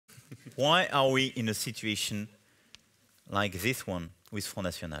Why are we in a situation like this one with Front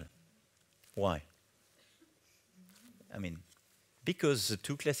National? Why? I mean, because the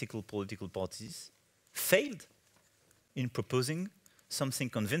two classical political parties failed in proposing something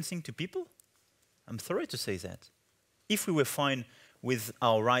convincing to people? I'm sorry to say that. If we were fine with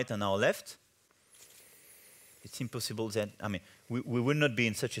our right and our left, it's impossible that, I mean, we would not be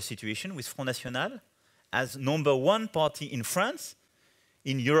in such a situation with Front National as #1 party in France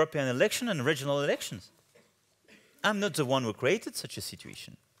in European election and regional elections. I'm not the one who created such a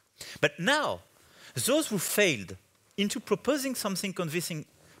situation. But now, those who failed into proposing something convincing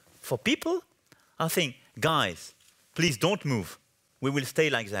for people are saying, guys, please don't move. We will stay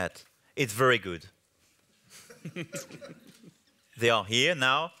like that. It's very good. They are here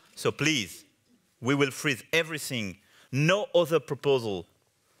now, so please, we will freeze everything. No other proposal.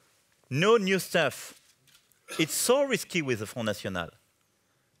 No new stuff. It's so risky with the Front National.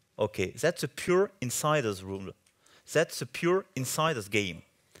 Okay, that's a pure insider's rule. That's a pure insider's game.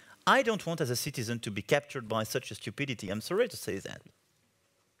 I don't want as a citizen to be captured by such a stupidity. I'm sorry to say that.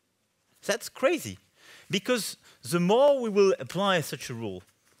 That's crazy. Because the more we will apply such a rule,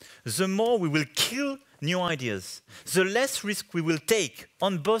 the more we will kill new ideas, the less risk we will take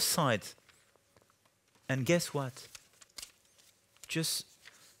on both sides. And guess what? Just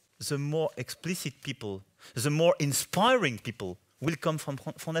the more explicit people, the more inspiring people will come from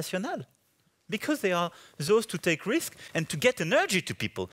Front National. Because they are those to take risk and to get energy to people.